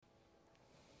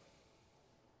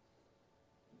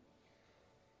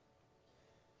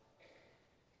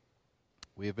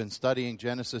We have been studying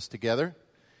Genesis together.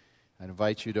 I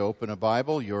invite you to open a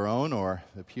Bible, your own or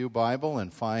the Pew Bible,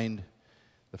 and find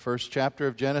the first chapter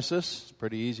of Genesis. It's a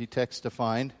pretty easy text to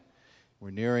find. We're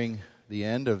nearing the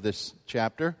end of this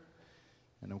chapter,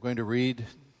 and I'm going to read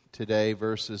today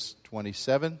verses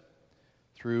 27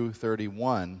 through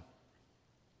 31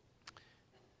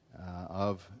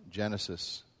 of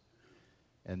Genesis,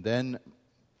 and then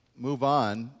move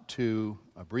on to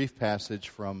a brief passage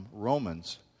from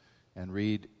Romans and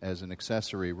read as an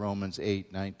accessory Romans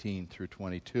 8:19 through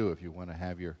 22 if you want to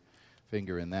have your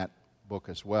finger in that book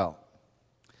as well.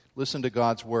 Listen to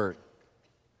God's word.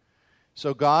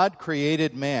 So God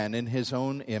created man in his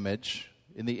own image.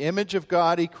 In the image of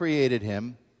God he created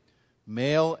him.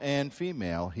 Male and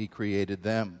female he created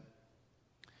them.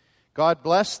 God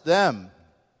blessed them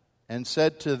and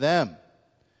said to them,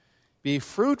 "Be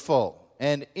fruitful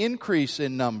and increase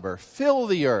in number. Fill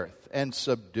the earth and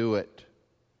subdue it.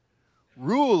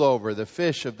 Rule over the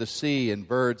fish of the sea and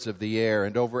birds of the air,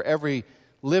 and over every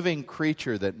living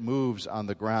creature that moves on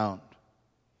the ground."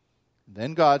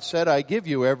 Then God said, "I give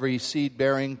you every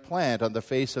seed-bearing plant on the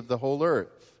face of the whole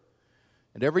earth,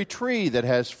 and every tree that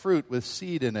has fruit with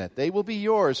seed in it. They will be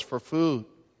yours for food.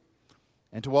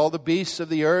 And to all the beasts of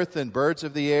the earth and birds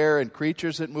of the air and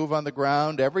creatures that move on the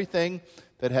ground, everything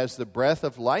that has the breath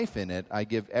of life in it, I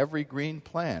give every green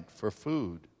plant for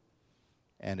food."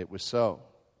 And it was so.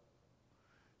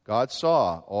 God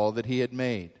saw all that he had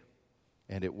made,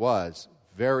 and it was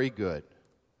very good.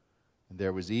 And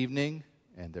there was evening,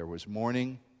 and there was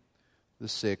morning, the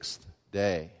sixth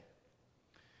day.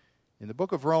 In the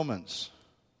book of Romans,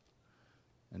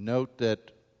 a note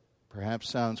that perhaps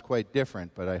sounds quite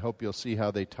different, but I hope you'll see how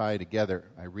they tie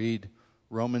together. I read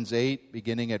Romans 8,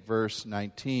 beginning at verse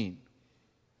 19.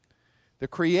 The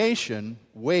creation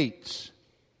waits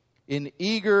in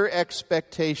eager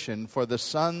expectation for the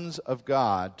sons of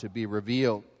God to be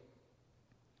revealed.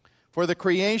 For the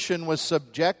creation was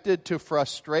subjected to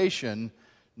frustration,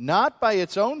 not by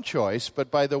its own choice, but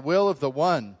by the will of the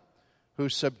one who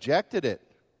subjected it,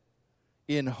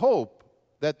 in hope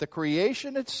that the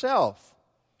creation itself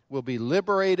will be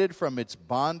liberated from its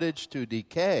bondage to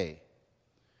decay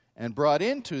and brought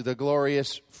into the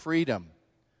glorious freedom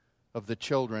of the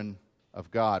children of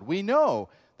God. We know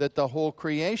that the whole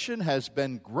creation has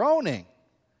been groaning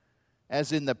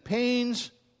as in the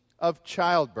pains of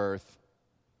childbirth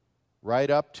right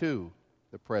up to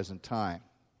the present time.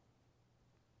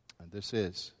 And this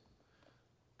is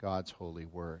God's holy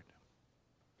word.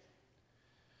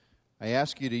 I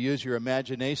ask you to use your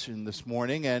imagination this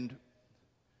morning and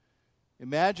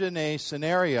imagine a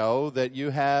scenario that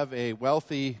you have a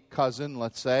wealthy cousin,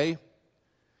 let's say,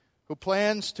 who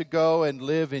plans to go and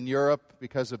live in Europe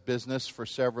because of business for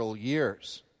several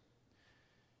years.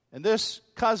 And this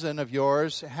cousin of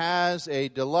yours has a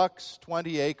deluxe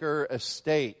 20-acre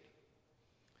estate,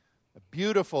 a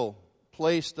beautiful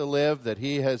place to live that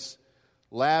he has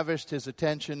lavished his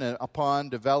attention upon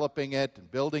developing it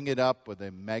and building it up with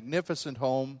a magnificent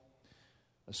home,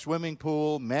 a swimming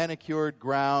pool, manicured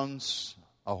grounds,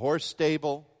 a horse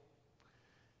stable.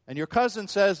 And your cousin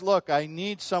says, "Look, I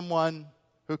need someone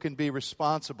who can be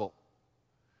responsible.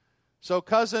 So,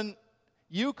 cousin,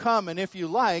 you come and if you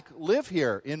like, live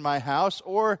here in my house,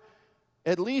 or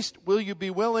at least will you be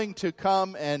willing to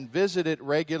come and visit it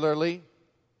regularly?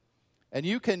 And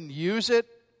you can use it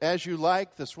as you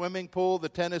like, the swimming pool, the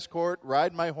tennis court,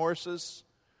 ride my horses,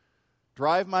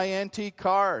 drive my antique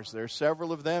cars. There are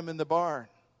several of them in the barn.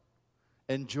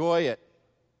 Enjoy it.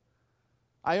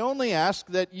 I only ask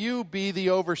that you be the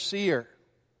overseer.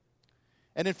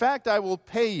 And in fact, I will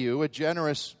pay you a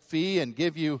generous fee and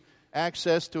give you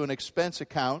access to an expense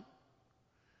account.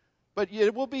 But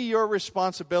it will be your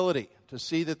responsibility to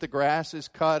see that the grass is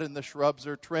cut and the shrubs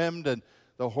are trimmed and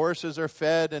the horses are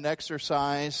fed and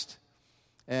exercised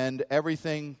and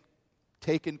everything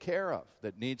taken care of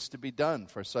that needs to be done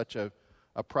for such a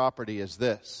property as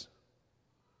this."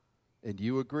 And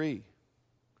you agree.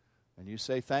 And you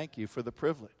say, "Thank you for the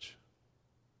privilege."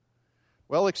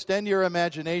 Well, extend your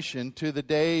imagination to the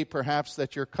day perhaps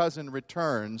that your cousin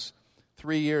returns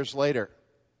 3 years later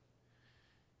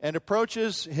and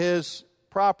approaches his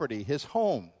property, his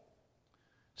home,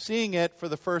 seeing it for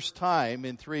the first time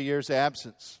in 3 years'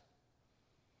 absence.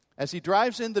 As he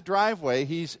drives in the driveway,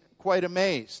 he's quite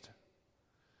amazed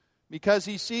because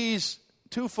he sees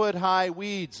 2-foot-high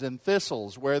weeds and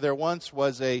thistles where there once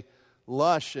was a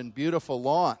lush and beautiful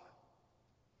lawn.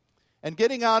 And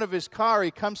getting out of his car, he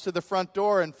comes to the front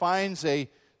door and finds a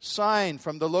sign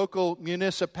from the local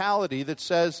municipality that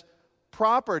says,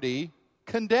 "Property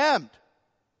condemned."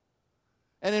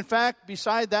 And in fact,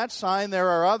 beside that sign, there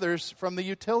are others from the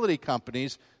utility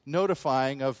companies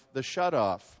notifying of the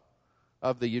shutoff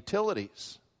of the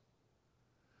utilities.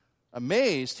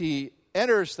 Amazed, he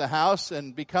enters the house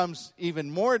and becomes even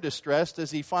more distressed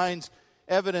as he finds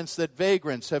evidence that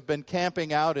vagrants have been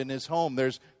camping out in his home.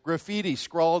 There's graffiti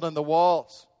scrawled on the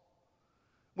walls.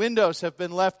 Windows have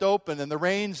been left open and the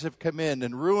rains have come in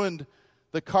and ruined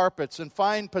the carpets, and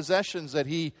fine possessions that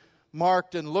he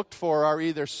marked and looked for are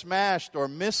either smashed or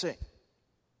missing.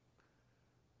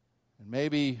 And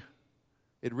maybe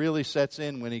it really sets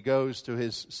in when he goes to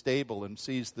his stable and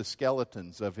sees the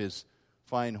skeletons of his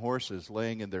fine horses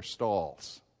laying in their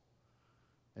stalls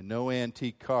and no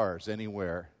antique cars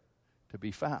anywhere to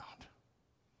be found.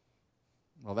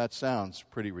 Well, that sounds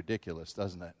pretty ridiculous,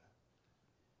 doesn't it?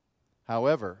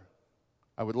 However,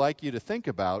 I would like you to think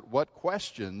about what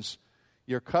questions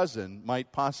your cousin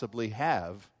might possibly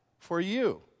have for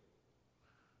you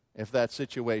if that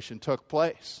situation took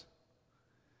place.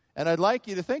 And I'd like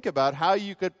you to think about how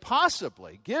you could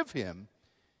possibly give him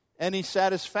any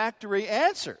satisfactory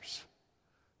answers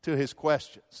to his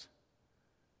questions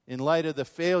in light of the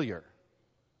failure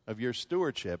of your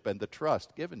stewardship and the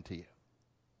trust given to you.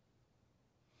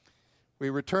 We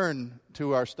return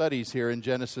to our studies here in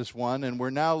Genesis 1, and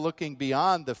we're now looking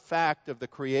beyond the fact of the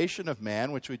creation of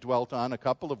man, which we dwelt on a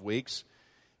couple of weeks.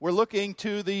 We're looking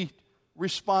to the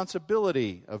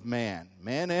responsibility of man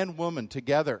and woman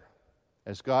together,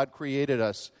 as God created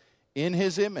us in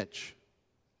His image.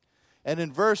 And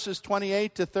in verses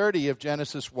 28 to 30 of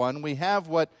Genesis 1, we have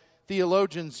what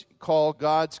theologians call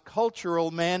God's cultural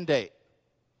mandate.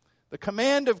 The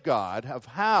command of God of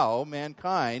how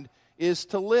mankind is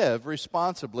to live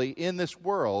responsibly in this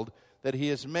world that He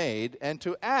has made, and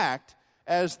to act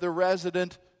as the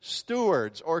resident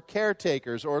stewards or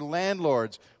caretakers or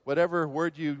landlords, whatever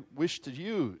word you wish to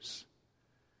use,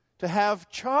 to have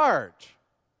charge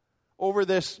over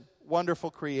this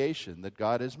wonderful creation that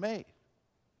God has made.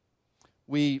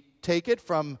 We take it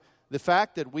from the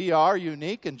fact that we are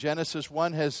unique, and Genesis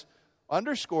 1 has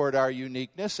underscored our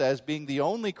uniqueness as being the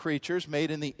only creatures made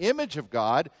in the image of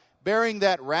God, bearing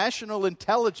that rational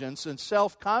intelligence and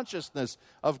self-consciousness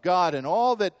of God and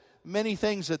all that many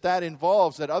things that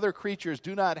involves that other creatures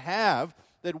do not have,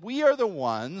 that we are the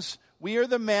ones, we are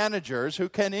the managers who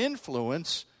can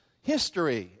influence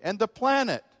history and the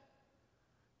planet.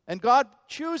 And God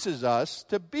chooses us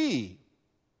to be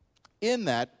in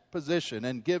that position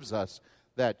and gives us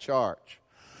that charge.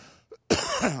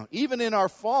 Even in our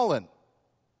fallen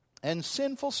and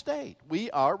sinful state,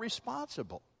 we are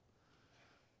responsible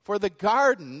for the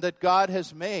garden that God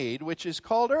has made, which is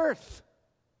called earth.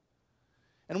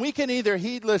 And we can either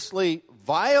heedlessly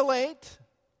violate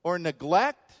or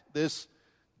neglect this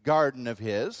garden of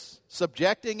His,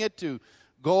 subjecting it to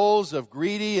goals of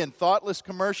greedy and thoughtless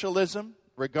commercialism,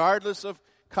 regardless of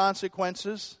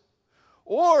consequences.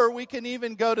 Or we can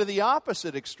even go to the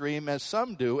opposite extreme, as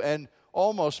some do, and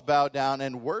almost bow down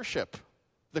and worship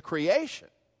the creation,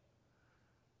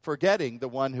 forgetting the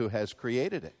one who has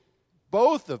created it.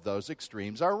 Both of those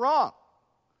extremes are wrong.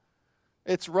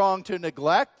 It's wrong to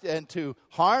neglect and to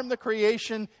harm the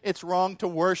creation. It's wrong to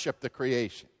worship the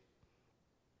creation.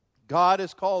 God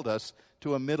has called us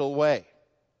to a middle way.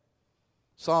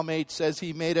 Psalm 8 says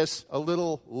He made us a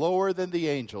little lower than the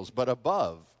angels, but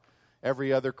above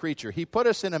every other creature. He put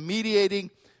us in a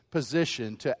mediating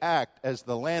position to act as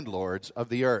the landlords of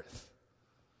the earth.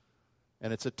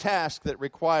 And it's a task that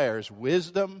requires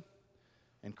wisdom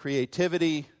and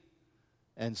creativity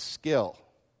and skill.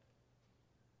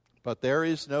 But there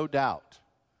is no doubt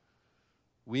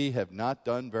we have not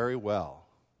done very well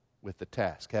with the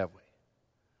task, have we?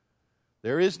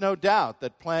 There is no doubt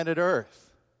that planet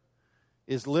Earth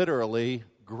is literally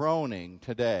groaning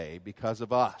today because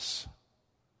of us.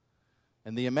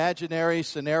 And the imaginary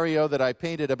scenario that I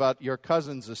painted about your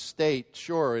cousin's estate,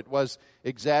 sure, it was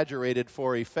exaggerated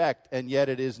for effect, and yet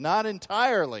it is not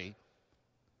entirely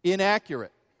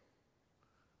inaccurate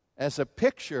as a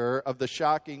picture of the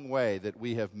shocking way that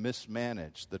we have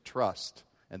mismanaged the trust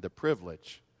and the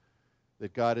privilege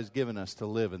that God has given us to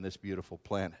live in this beautiful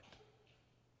planet.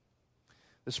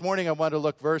 This morning I want to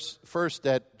look first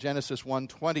at Genesis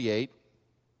 1:28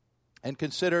 and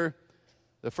consider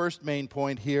the first main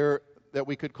point here that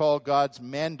we could call God's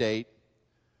mandate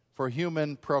for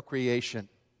human procreation.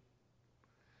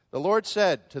 The Lord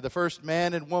said to the first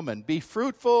man and woman, "Be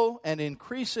fruitful and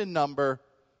increase in number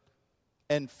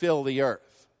and fill the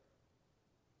earth."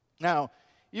 Now,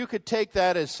 you could take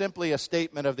that as simply a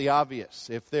statement of the obvious.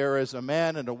 If there is a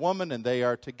man and a woman and they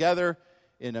are together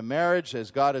in a marriage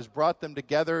as God has brought them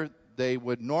together, they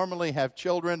would normally have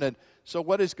children. And so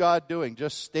what is God doing?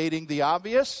 Just stating the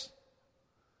obvious?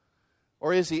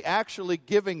 Or is he actually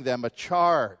giving them a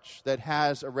charge that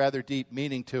has a rather deep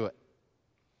meaning to it?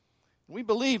 We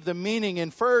believe the meaning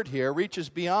inferred here reaches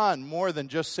beyond more than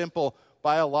just simple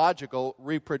biological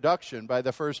reproduction by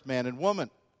the first man and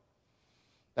woman.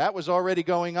 That was already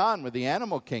going on with the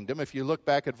animal kingdom. If you look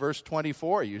back at verse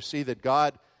 24, you see that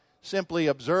God simply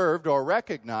observed or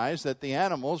recognized that the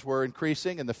animals were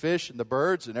increasing and the fish and the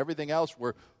birds and everything else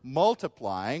were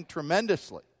multiplying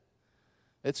tremendously.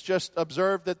 It's just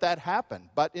observed that that happened.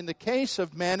 But in the case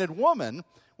of man and woman,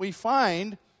 we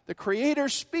find the Creator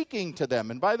speaking to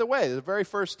them. And by the way, the very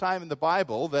first time in the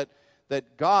Bible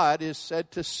that God is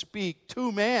said to speak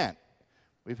to man.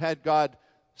 We've had God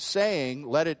saying,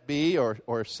 let it be,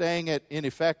 or saying it in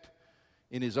effect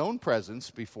in his own presence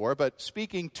before, but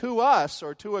speaking to us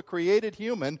or to a created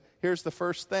human, here's the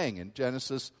first thing in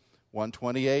Genesis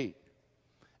 1:28.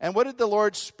 And what did the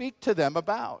Lord speak to them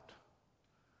about?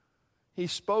 He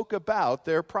spoke about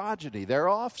their progeny, their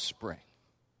offspring.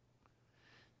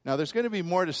 Now, there's going to be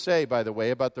more to say, by the way,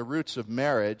 about the roots of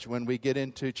marriage when we get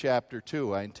into chapter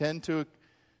 2. I intend to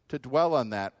dwell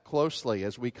on that closely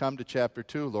as we come to chapter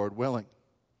 2, Lord willing.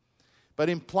 But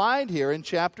implied here in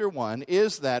chapter 1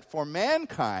 is that for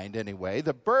mankind, anyway,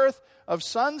 the birth of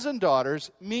sons and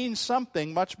daughters means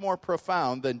something much more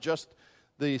profound than just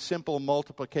the simple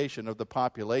multiplication of the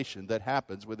population that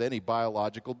happens with any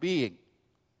biological being.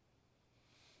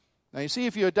 Now, you see,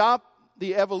 if you adopt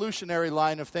the evolutionary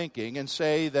line of thinking and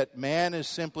say that man is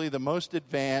simply the most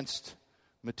advanced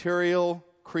material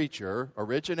creature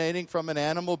originating from an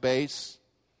animal base,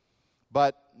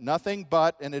 but nothing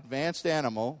but an advanced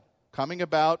animal coming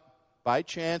about by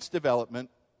chance development,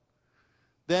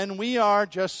 then we are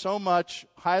just so much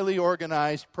highly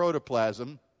organized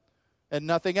protoplasm and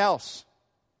nothing else.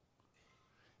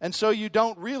 And so you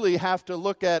don't really have to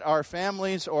look at our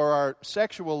families or our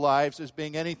sexual lives as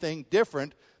being anything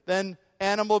different than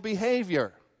animal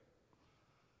behavior.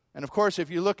 And of course, if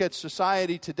you look at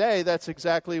society today, that's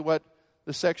exactly what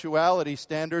the sexuality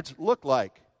standards look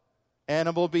like.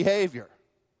 Animal behavior.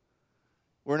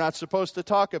 We're not supposed to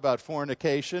talk about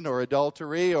fornication or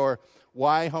adultery or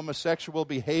why homosexual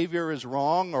behavior is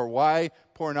wrong or why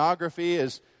pornography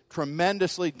is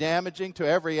tremendously damaging to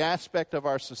every aspect of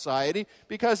our society,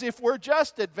 because if we're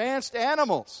just advanced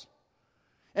animals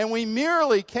and we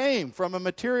merely came from a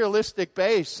materialistic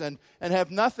base and have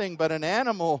nothing but an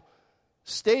animal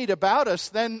state about us,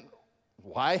 then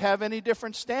why have any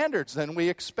different standards than we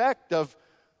expect of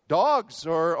dogs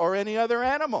or any other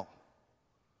animal?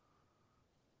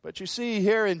 But you see,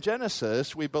 here in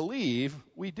Genesis, we believe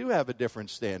we do have a different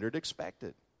standard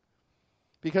expected.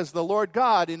 Because the Lord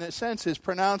God, in a sense, is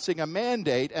pronouncing a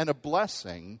mandate and a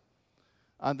blessing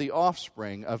on the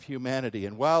offspring of humanity.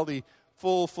 And while the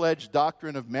full-fledged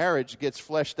doctrine of marriage gets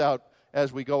fleshed out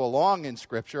as we go along in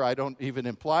Scripture, I don't even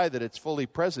imply that it's fully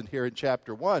present here in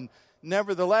chapter 1.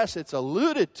 Nevertheless, it's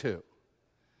alluded to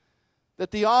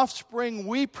that the offspring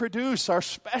we produce are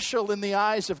special in the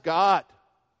eyes of God.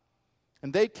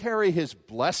 And they carry His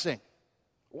blessing.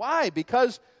 Why?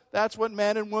 Because that's what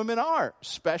man and woman are,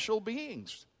 special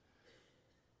beings.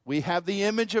 We have the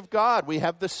image of God. We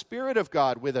have the Spirit of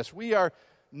God with us. We are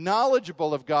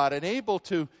knowledgeable of God and able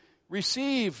to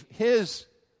receive His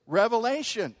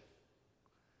revelation.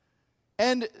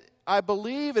 And I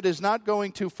believe it is not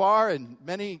going too far, and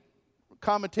many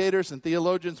commentators and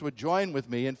theologians would join with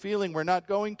me in feeling we're not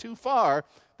going too far,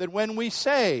 that when we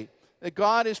say that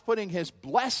God is putting His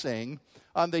blessing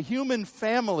on the human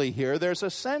family here, there's a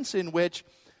sense in which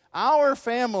our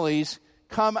families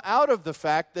come out of the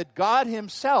fact that God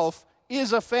Himself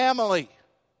is a family.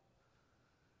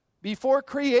 Before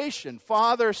creation,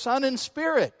 Father, Son, and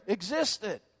Spirit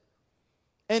existed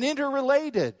and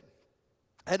interrelated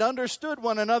and understood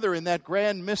one another in that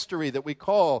grand mystery that we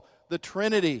call the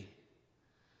Trinity.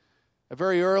 A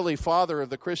very early father of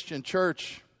the Christian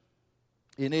church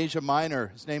in Asia Minor,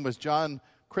 his name was John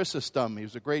Chrysostom. He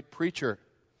was a great preacher.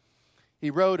 He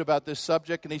wrote about this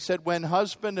subject, and he said, when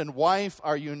husband and wife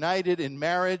are united in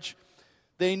marriage,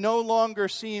 they no longer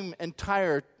seem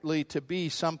entirely to be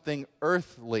something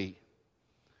earthly,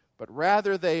 but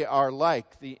rather they are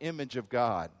like the image of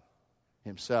God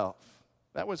Himself.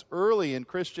 That was early in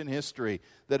Christian history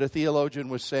that a theologian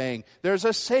was saying, there's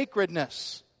a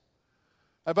sacredness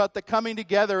about the coming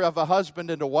together of a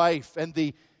husband and a wife, and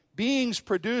the beings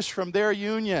produced from their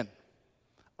union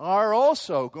are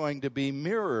also going to be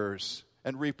mirrors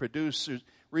and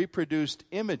reproduced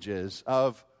images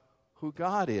of who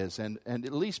God is, and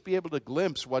at least be able to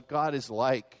glimpse what God is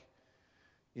like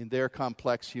in their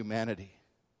complex humanity.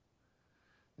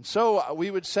 And so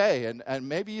we would say, and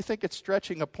maybe you think it's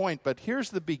stretching a point, but here's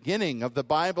the beginning of the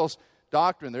Bible's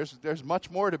doctrine. There's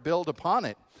much more to build upon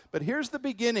it. But here's the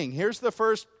beginning. Here's the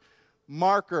first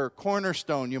marker,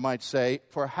 cornerstone, you might say,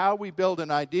 for how we build an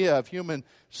idea of human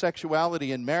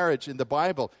sexuality and marriage in the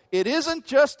Bible. It isn't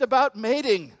just about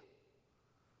mating.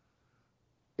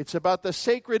 It's about the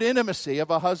sacred intimacy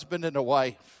of a husband and a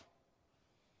wife.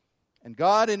 And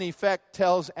God, in effect,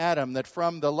 tells Adam that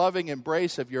from the loving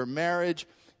embrace of your marriage,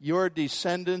 your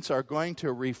descendants are going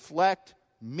to reflect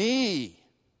me.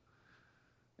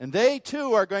 And they,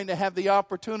 too, are going to have the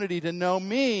opportunity to know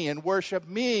me and worship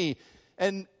me.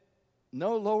 And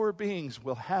no lower beings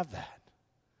will have that.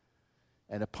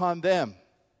 And upon them,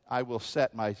 I will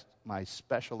set my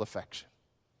special affection.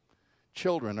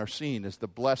 Children are seen as the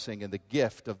blessing and the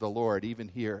gift of the Lord, even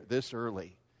here, this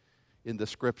early in the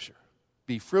Scripture.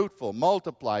 Be fruitful,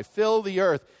 multiply, fill the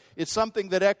earth. It's something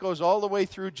that echoes all the way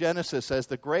through Genesis as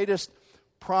the greatest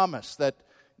promise that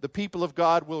the people of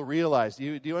God will realize.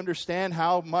 Do you understand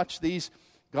how much these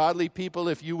godly people,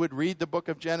 if you would read the book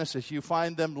of Genesis, you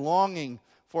find them longing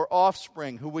for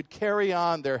offspring who would carry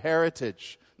on their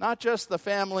heritage? Not just the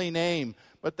family name,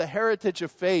 but the heritage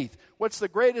of faith. What's the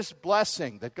greatest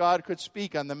blessing that God could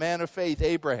speak on the man of faith,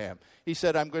 Abraham? He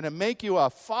said, I'm going to make you a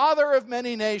father of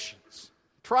many nations.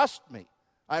 Trust me.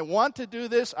 I want to do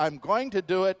this. I'm going to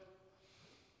do it.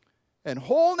 And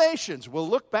whole nations will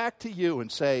look back to you and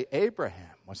say,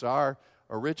 Abraham was our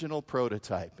original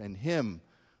prototype. In him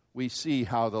we see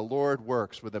how the Lord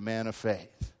works with a man of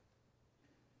faith.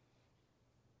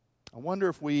 I wonder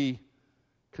if we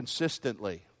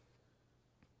consistently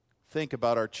think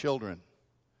about our children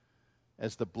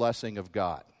as the blessing of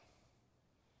God.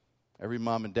 Every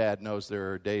mom and dad knows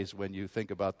there are days when you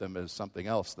think about them as something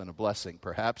else than a blessing,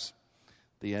 perhaps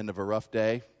the end of a rough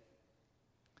day.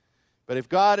 But if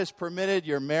God has permitted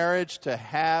your marriage to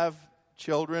have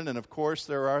children, and of course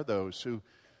there are those who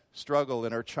struggle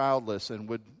and are childless and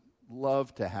would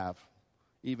love to have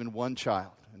even one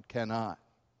child and cannot.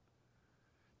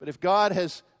 But if God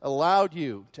has allowed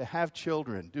you to have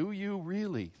children, do you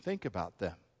really think about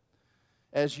them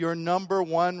as your number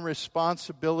one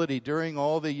responsibility during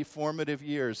all the formative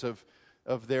years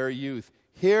of their youth?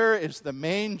 Here is the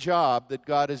main job that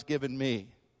God has given me.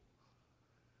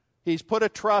 He's put a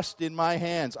trust in my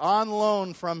hands, on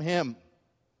loan from Him.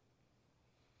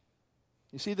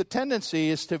 You see, the tendency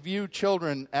is to view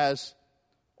children as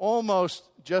almost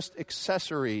just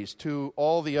accessories to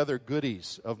all the other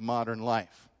goodies of modern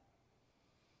life.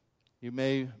 You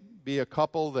may be a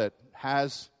couple that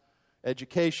has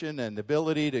education and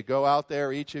ability to go out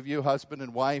there, each of you, husband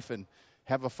and wife, and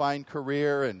have a fine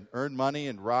career and earn money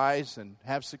and rise and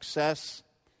have success.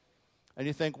 And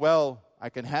you think, well, I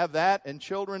can have that and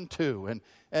children too.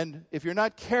 And if you're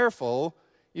not careful,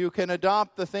 you can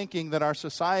adopt the thinking that our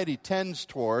society tends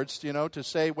towards, to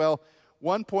say, well,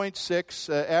 1.6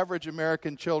 average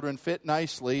American children fit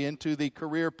nicely into the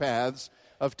career paths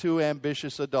of two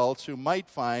ambitious adults who might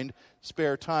find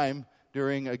spare time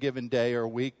during a given day or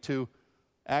week to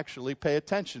actually pay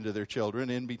attention to their children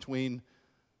in between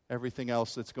everything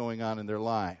else that's going on in their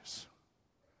lives.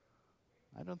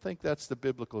 I don't think that's the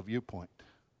biblical viewpoint.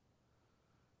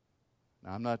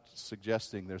 Now, I'm not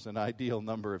suggesting there's an ideal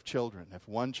number of children. If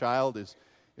one child is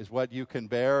what you can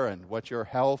bear and what your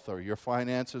health or your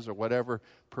finances or whatever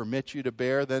permit you to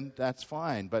bear, then that's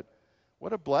fine. But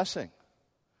what a blessing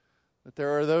that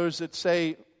there are those that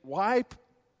say, why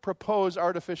propose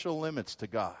artificial limits to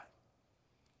God?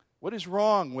 What is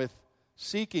wrong with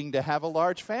seeking to have a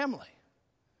large family?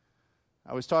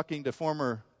 I was talking to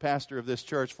former pastor of this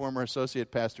church, former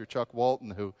associate pastor Chuck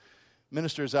Walton, who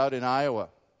ministers out in Iowa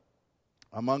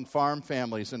among farm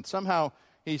families, and somehow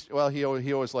he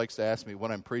always likes to ask me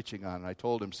what I'm preaching on, and I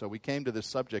told him, so we came to this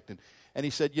subject, and he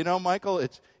said, Michael,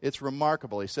 it's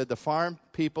remarkable. He said, the farm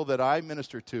people that I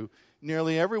minister to,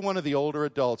 nearly every one of the older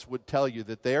adults would tell you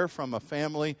that they're from a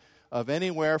family of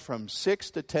anywhere from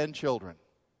 6 to 10 children,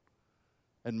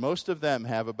 and most of them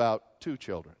have about 2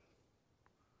 children.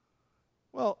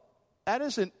 Well, that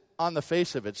isn't, on the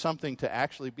face of it, something to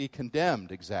actually be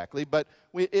condemned exactly, but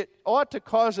it ought to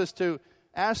cause us to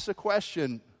ask the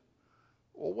question,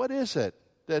 well, what is it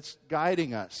that's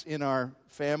guiding us in our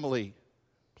family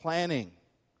planning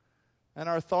and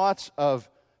our thoughts of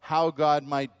how God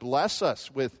might bless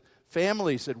us with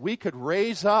families that we could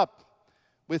raise up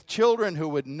with children who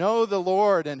would know the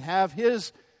Lord and have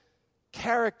His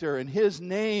character and His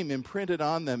name imprinted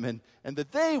on them, and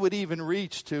that they would even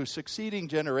reach to succeeding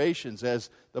generations, as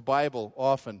the Bible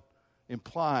often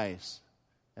implies,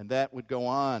 and that would go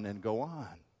on and go on.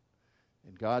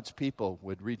 And God's people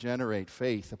would regenerate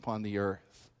faith upon the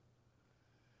earth.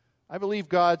 I believe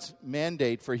God's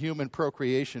mandate for human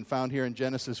procreation found here in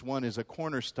Genesis 1 is a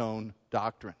cornerstone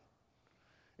doctrine.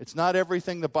 It's not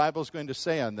everything the Bible is going to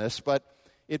say on this, but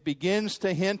it begins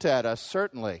to hint at us,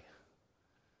 certainly,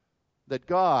 that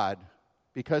God,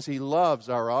 because He loves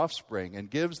our offspring and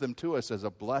gives them to us as a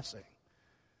blessing,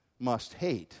 must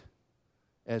hate,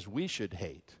 as we should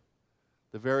hate,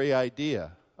 the very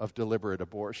idea of deliberate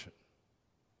abortion.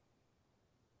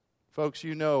 Folks,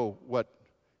 you know what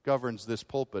governs this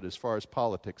pulpit as far as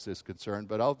politics is concerned,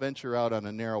 but I'll venture out on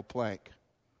a narrow plank.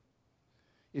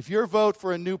 If your vote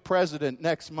for a new president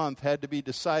next month had to be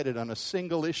decided on a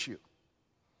single issue,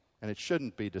 and it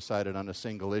shouldn't be decided on a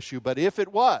single issue, but if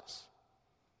it was,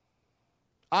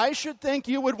 I should think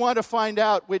you would want to find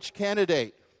out which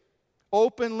candidate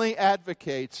openly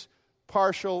advocates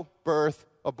partial birth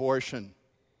abortion,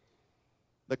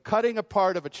 the cutting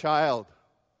apart of a child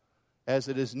as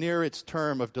it is near its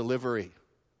term of delivery.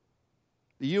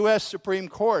 The U.S. Supreme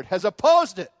Court has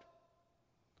opposed it.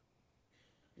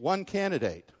 One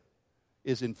candidate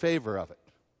is in favor of it.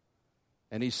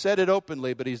 And he said it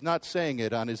openly, but he's not saying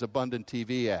it on his abundant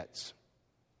TV ads.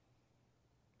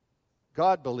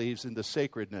 God believes in the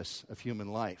sacredness of human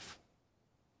life.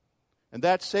 And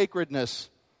that sacredness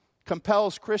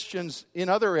compels Christians in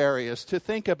other areas to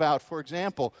think about, for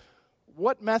example,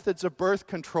 what methods of birth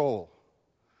control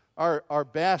are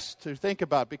best to think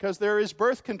about. Because there is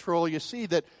birth control, you see,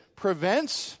 that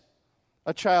prevents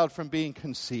a child from being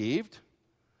conceived.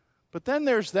 But then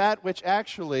there's that which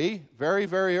actually, very,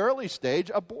 very early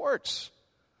stage, aborts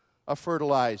a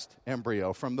fertilized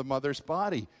embryo from the mother's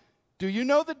body. Do you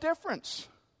know the difference?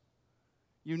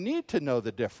 You need to know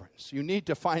the difference. You need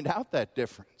to find out that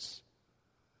difference.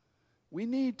 We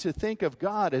need to think of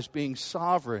God as being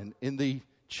sovereign in the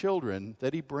children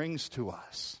that He brings to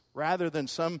us, rather than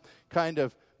some kind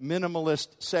of minimalist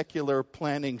secular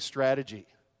planning strategy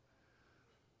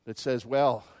that says,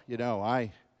 well, you know,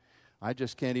 I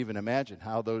just can't even imagine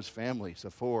how those families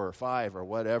of 4 or 5 or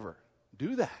whatever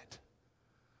do that.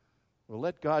 Well,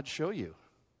 let God show you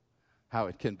how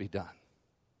it can be done.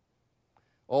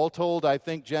 All told, I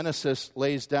think Genesis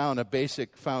lays down a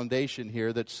basic foundation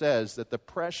here that says that the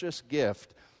precious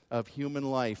gift of human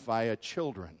life via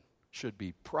children should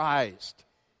be prized,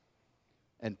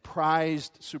 and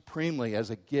prized supremely as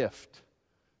a gift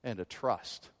and a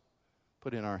trust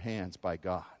put in our hands by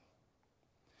God.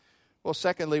 Well,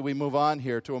 secondly, we move on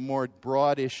here to a more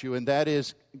broad issue, and that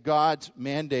is God's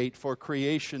mandate for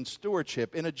creation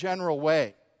stewardship in a general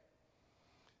way.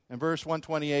 And verse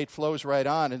 128 flows right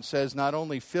on and says, not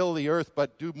only fill the earth,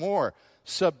 but do more.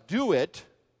 Subdue it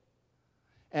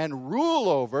and rule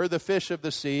over the fish of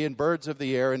the sea and birds of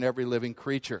the air and every living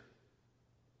creature.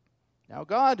 Now,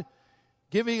 God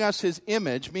giving us His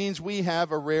image means we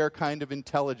have a rare kind of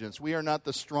intelligence. We are not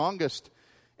the strongest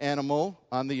animal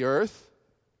on the earth.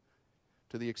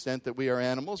 To the extent that we are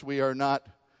animals, we are not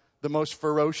the most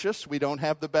ferocious. We don't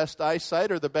have the best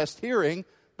eyesight or the best hearing,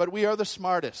 but we are the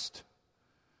smartest.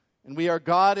 And we are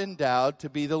God endowed to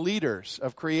be the leaders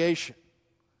of creation.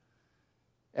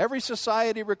 Every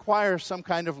society requires some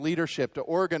kind of leadership to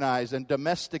organize and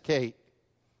domesticate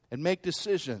and make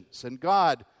decisions. And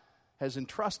God has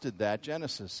entrusted that,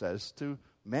 Genesis says, to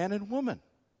man and woman.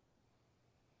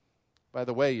 By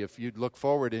the way, if you'd look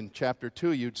forward in chapter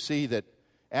 2, you'd see that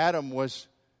Adam was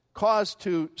caused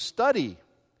to study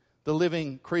the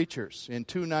living creatures. In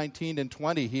 2:19 and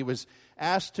 20, he was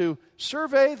asked to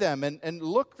survey them and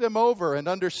look them over and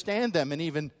understand them and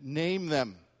even name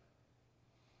them.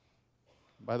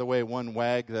 By the way, one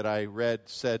wag that I read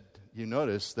said, you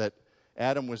notice that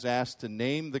Adam was asked to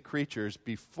name the creatures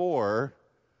before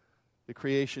the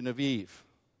creation of Eve,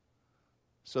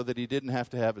 so that he didn't have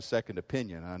to have a second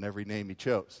opinion on every name he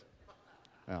chose.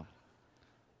 Well,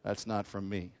 that's not from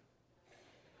me.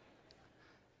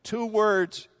 2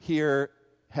 words here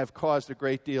have caused a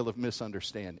great deal of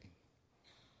misunderstanding.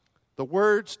 The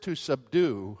words to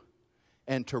subdue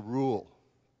and to rule.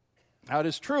 Now, it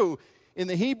is true, in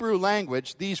the Hebrew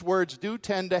language, these words do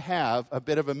tend to have a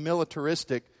bit of a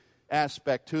militaristic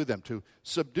aspect to them. To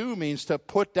subdue means to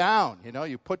put down. You know,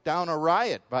 you put down a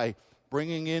riot by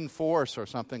bringing in force or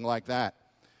something like that.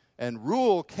 And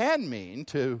rule can mean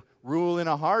to rule in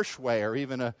a harsh way, or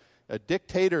even a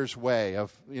dictator's way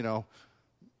of,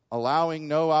 allowing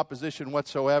no opposition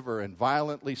whatsoever and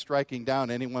violently striking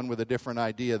down anyone with a different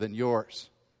idea than yours.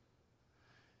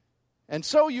 And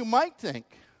so you might think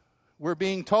we're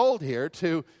being told here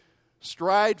to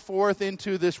stride forth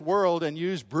into this world and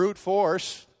use brute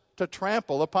force to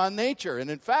trample upon nature. And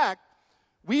in fact,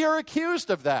 we are accused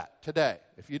of that today.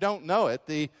 If you don't know it,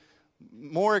 the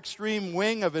more extreme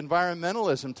wing of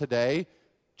environmentalism today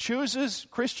chooses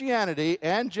Christianity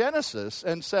and Genesis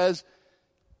and says,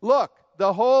 look,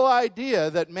 the whole idea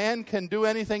that man can do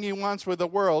anything he wants with the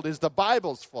world is the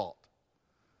Bible's fault.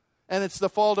 And it's the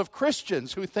fault of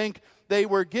Christians who think they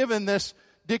were given this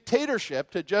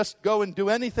dictatorship to just go and do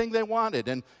anything they wanted.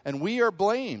 And we are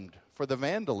blamed for the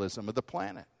vandalism of the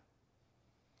planet.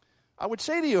 I would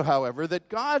say to you, however, that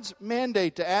God's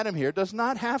mandate to Adam here does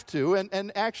not have to,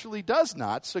 and actually does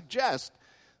not, suggest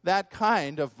that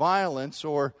kind of violence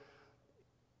or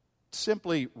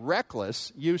simply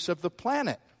reckless use of the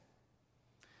planet.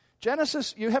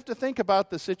 Genesis, you have to think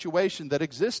about the situation that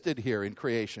existed here in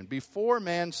creation before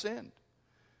man sinned.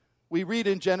 We read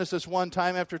in Genesis 1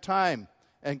 time after time,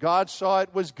 and God saw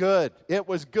it was good. It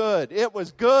was good. It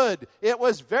was good. It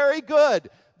was very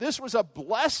good. This was a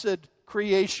blessed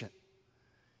creation.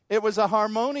 It was a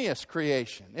harmonious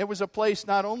creation. It was a place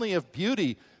not only of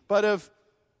beauty, but of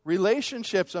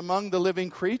relationships among the living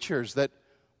creatures that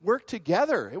work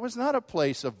together. It was not a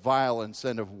place of violence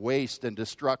and of waste and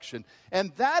destruction.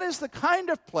 And that is the kind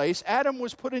of place Adam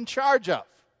was put in charge of.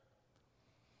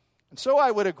 And so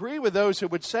I would agree with those who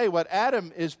would say what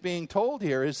Adam is being told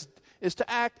here is to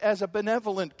act as a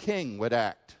benevolent king would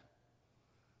act.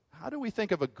 How do we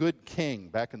think of a good king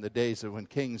back in the days of when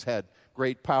kings had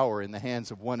great power in the hands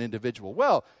of one individual?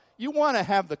 Well, you want to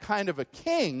have the kind of a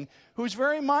king who's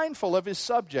very mindful of his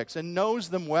subjects and knows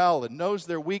them well and knows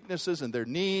their weaknesses and their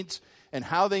needs and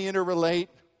how they interrelate,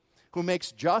 who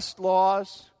makes just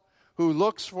laws, who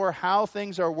looks for how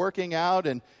things are working out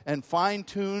and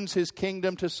fine-tunes his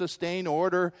kingdom to sustain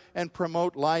order and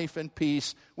promote life and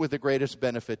peace with the greatest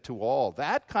benefit to all.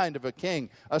 That kind of a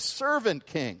king, a servant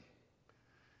king,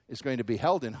 is going to be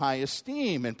held in high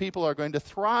esteem, and people are going to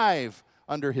thrive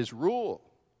under his rule.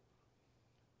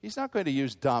 He's not going to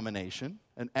use domination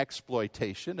and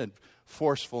exploitation and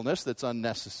forcefulness that's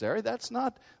unnecessary. That's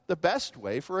not the best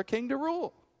way for a king to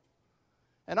rule.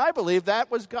 And I believe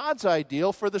that was God's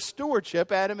ideal for the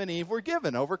stewardship Adam and Eve were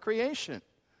given over creation.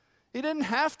 He didn't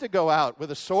have to go out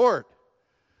with a sword,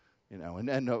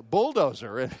 and a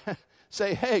bulldozer and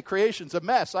say, hey, creation's a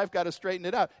mess. I've got to straighten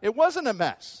it out. It wasn't a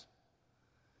mess.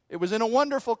 It was in a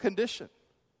wonderful condition.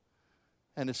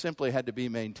 And it simply had to be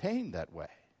maintained that way,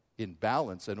 in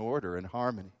balance and order and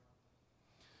harmony.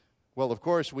 Well, of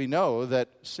course, we know that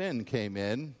sin came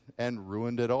in and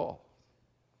ruined it all.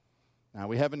 Now,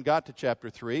 we haven't got to chapter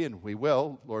 3, and we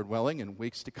will, Lord willing, in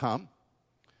weeks to come.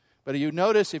 But you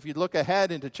notice, if you look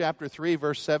ahead into chapter 3,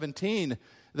 verse 17,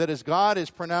 that as God is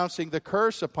pronouncing the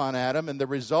curse upon Adam and the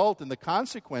result and the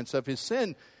consequence of his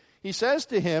sin, he says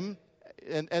to him,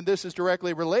 and this is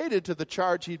directly related to the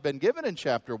charge he'd been given in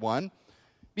chapter 1,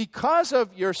 because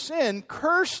of your sin,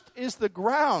 cursed is the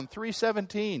ground,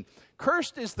 3:17.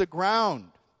 Cursed is the ground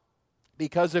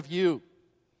because of you.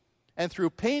 And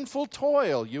through painful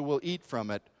toil you will eat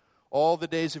from it all the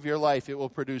days of your life. It will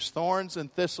produce thorns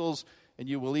and thistles, and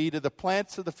you will eat of the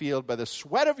plants of the field by the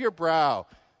sweat of your brow.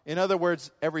 In other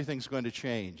words, everything's going to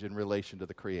change in relation to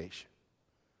the creation.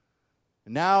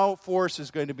 Now force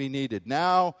is going to be needed.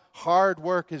 Now hard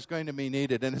work is going to be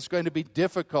needed, and it's going to be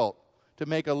difficult to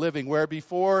make a living. Where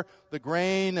before the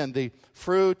grain and the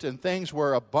fruit and things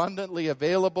were abundantly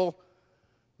available,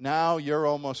 now you're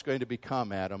almost going to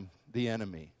become, Adam, the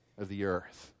enemy of the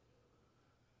earth.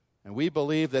 And we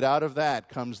believe that out of that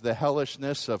comes the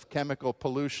hellishness of chemical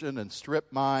pollution and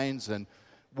strip mines and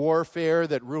warfare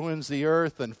that ruins the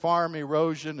earth and farm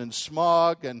erosion and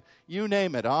smog and you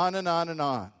name it, on and on and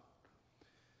on.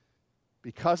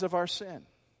 Because of our sin,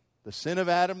 the sin of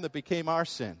Adam that became our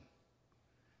sin,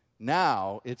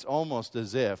 now it's almost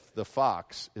as if the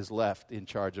fox is left in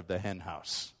charge of the hen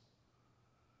house.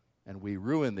 And we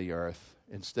ruin the earth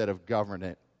instead of govern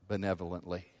it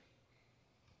benevolently.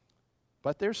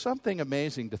 But there's something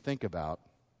amazing to think about.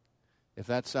 If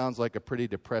that sounds like a pretty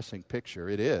depressing picture,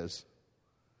 it is.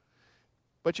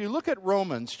 But you look at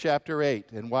Romans chapter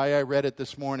 8, and why I read it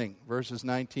this morning, verses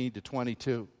 19 to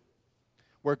 22,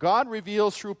 where God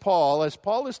reveals through Paul, as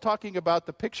Paul is talking about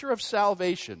the picture of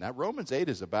salvation. Now, Romans 8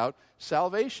 is about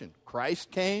salvation. Christ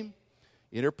came,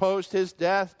 interposed his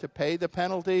death to pay the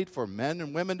penalty for men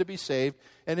and women to be saved.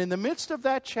 And in the midst of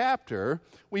that chapter,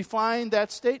 we find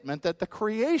that statement that the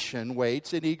creation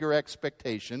waits in eager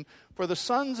expectation for the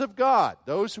sons of God,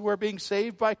 those who are being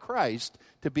saved by Christ,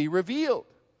 to be revealed.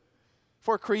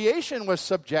 For creation was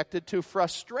subjected to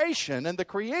frustration, and the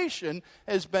creation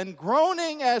has been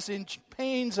groaning as in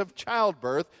pains of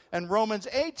childbirth. And Romans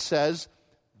 8 says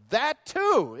that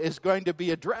too is going to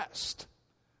be addressed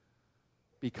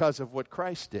because of what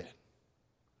Christ did.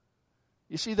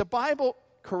 You see, the Bible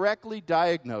correctly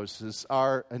diagnoses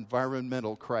our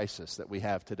environmental crisis that we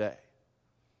have today.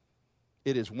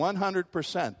 It is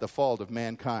 100% the fault of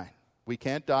mankind. We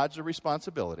can't dodge the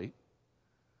responsibility.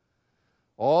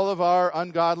 All of our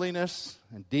ungodliness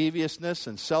and deviousness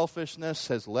and selfishness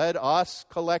has led us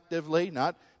collectively,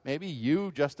 not maybe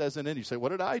you just as an individual. You say, what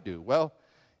did I do? Well,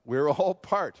 we're all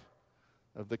part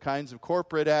of the kinds of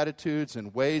corporate attitudes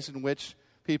and ways in which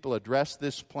people address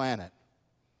this planet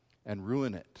and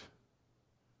ruin it.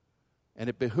 And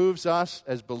it behooves us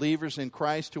as believers in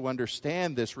Christ to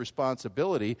understand this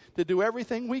responsibility to do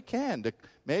everything we can, to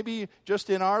maybe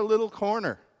just in our little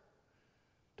corner,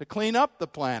 to clean up the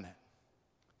planet,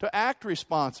 to act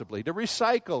responsibly, to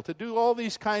recycle, to do all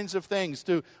these kinds of things,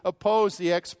 to oppose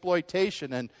the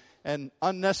exploitation and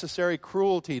unnecessary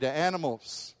cruelty to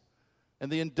animals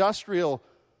and the industrial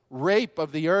rape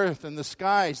of the earth and the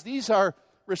skies. These are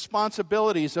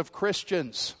responsibilities of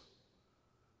Christians.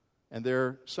 And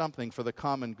they're something for the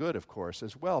common good, of course,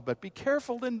 as well. But be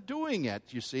careful in doing it,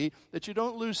 you see, that you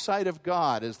don't lose sight of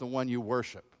God as the one you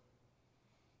worship.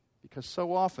 Because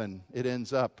so often it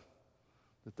ends up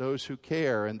that those who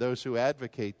care and those who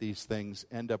advocate these things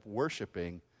end up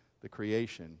worshiping the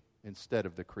creation instead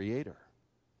of the Creator.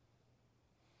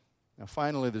 Now,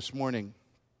 finally, this morning,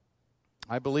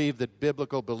 I believe that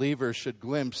biblical believers should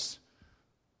glimpse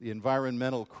the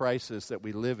environmental crisis that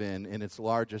we live in its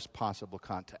largest possible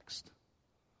context.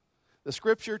 The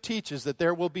Scripture teaches that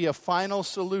there will be a final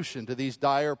solution to these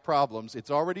dire problems. It's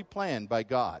already planned by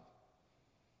God.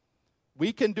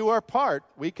 We can do our part.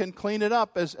 We can clean it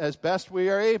up as best we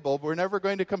are able. We're never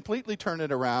going to completely turn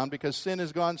it around because sin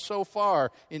has gone so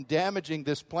far in damaging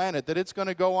this planet that it's going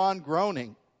to go on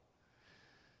groaning.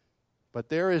 But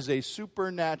there is a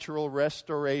supernatural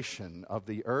restoration of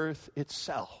the earth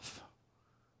itself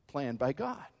planned by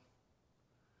God.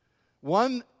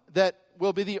 One that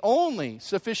will be the only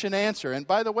sufficient answer. And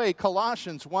by the way,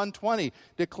 Colossians 1:20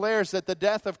 declares that the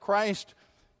death of Christ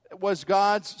was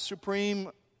God's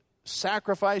supreme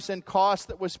sacrifice and cost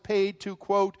that was paid to,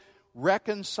 quote,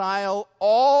 reconcile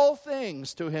all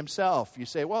things to himself. You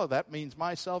say, well, that means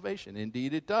my salvation.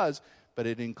 Indeed it does, but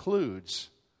it includes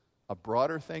a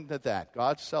broader thing than that.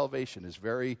 God's salvation is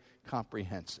very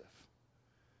comprehensive.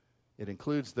 It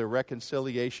includes the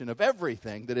reconciliation of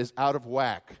everything that is out of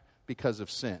whack because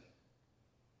of sin.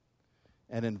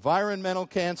 And environmental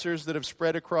cancers that have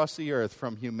spread across the earth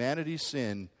from humanity's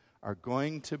sin are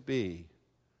going to be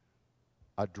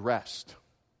addressed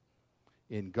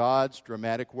in God's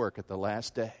dramatic work at the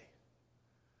last day.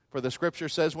 For the Scripture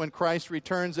says when Christ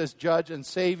returns as judge and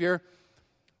Savior,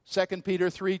 2 Peter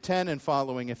 3:10 and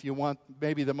following, if you want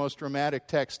maybe the most dramatic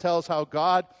text, tells how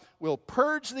God will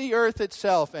purge the earth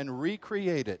itself and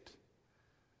recreate it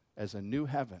as a new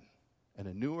heaven and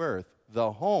a new earth,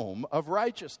 the home of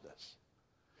righteousness.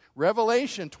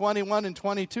 Revelation 21 and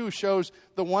 22 shows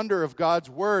the wonder of God's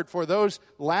Word. For those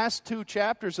last two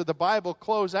chapters of the Bible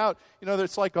close out,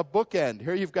 it's like a bookend.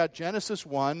 Here you've got Genesis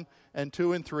 1 and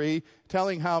 2 and 3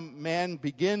 telling how man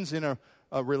begins in a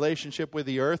relationship with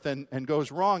the earth and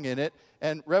goes wrong in it.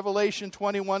 And Revelation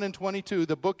 21 and 22,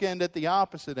 the bookend at the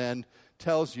opposite end,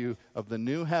 tells you of the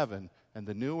new heaven and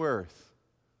the new earth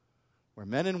where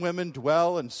men and women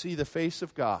dwell and see the face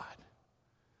of God.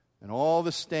 And all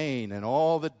the stain and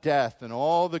all the death and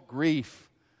all the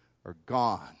grief are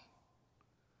gone.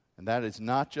 And that is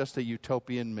not just a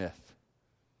utopian myth.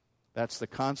 That's the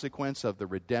consequence of the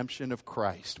redemption of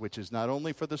Christ, which is not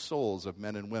only for the souls of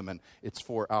men and women, it's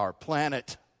for our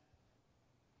planet.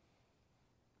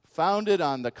 Founded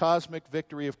on the cosmic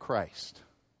victory of Christ,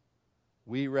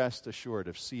 we rest assured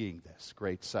of seeing this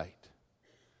great sight.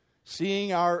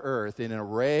 Seeing our earth in an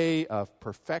array of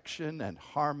perfection and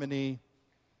harmony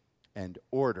and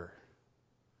order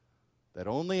that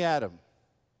only Adam,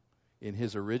 in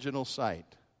his original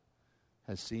sight,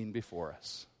 has seen before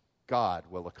us. God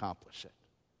will accomplish it.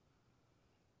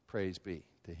 Praise be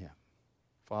to him.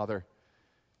 Father,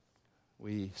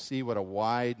 we see what a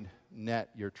wide net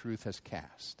your truth has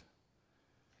cast.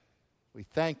 We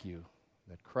thank you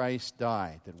that Christ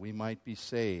died that we might be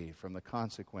saved from the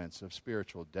consequence of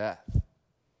spiritual death.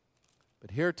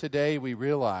 But here today we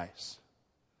realize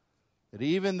that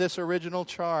even this original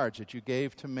charge that you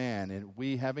gave to man, and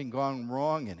we having gone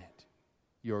wrong in it,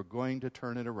 you're going to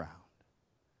turn it around.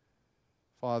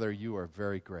 Father, you are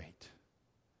very great.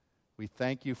 We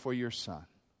thank you for your Son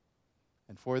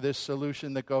and for this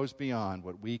solution that goes beyond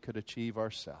what we could achieve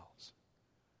ourselves.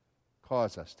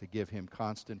 Cause us to give him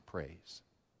constant praise.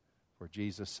 For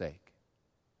Jesus' sake,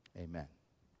 amen.